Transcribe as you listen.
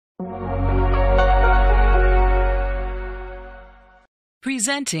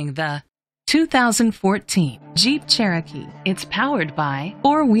Presenting the 2014 Jeep Cherokee. It's powered by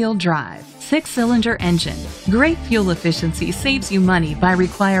four-wheel drive, six-cylinder engine. Great fuel efficiency saves you money by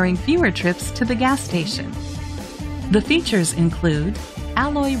requiring fewer trips to the gas station. The features include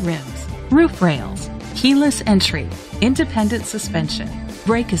alloy rims, roof rails, keyless entry, independent suspension,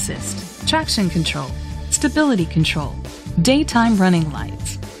 brake assist, traction control, stability control, daytime running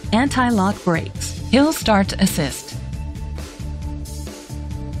lights, anti-lock brakes, hill start assist.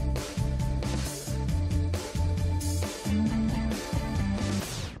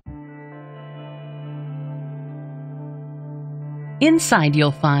 Inside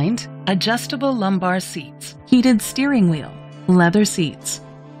you'll find adjustable lumbar seats, heated steering wheel, leather seats,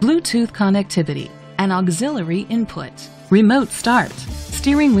 Bluetooth connectivity, an auxiliary input, remote start,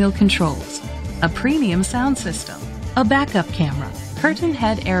 steering wheel controls, a premium sound system, a backup camera, curtain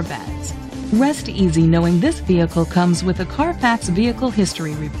head airbags. Rest easy knowing this vehicle comes with a Carfax Vehicle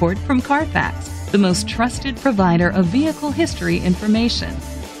History Report from Carfax, the most trusted provider of vehicle history information.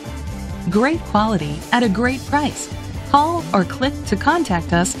 Great quality at a great price. Call or click to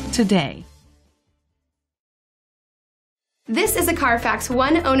contact us today. This is a Carfax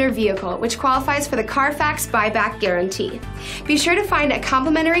one-owner vehicle which qualifies for the Carfax buyback guarantee. Be sure to find a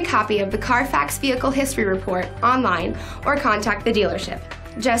complimentary copy of the Carfax Vehicle History Report online or contact the dealership.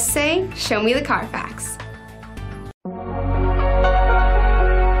 Just say, "Show me the Carfax."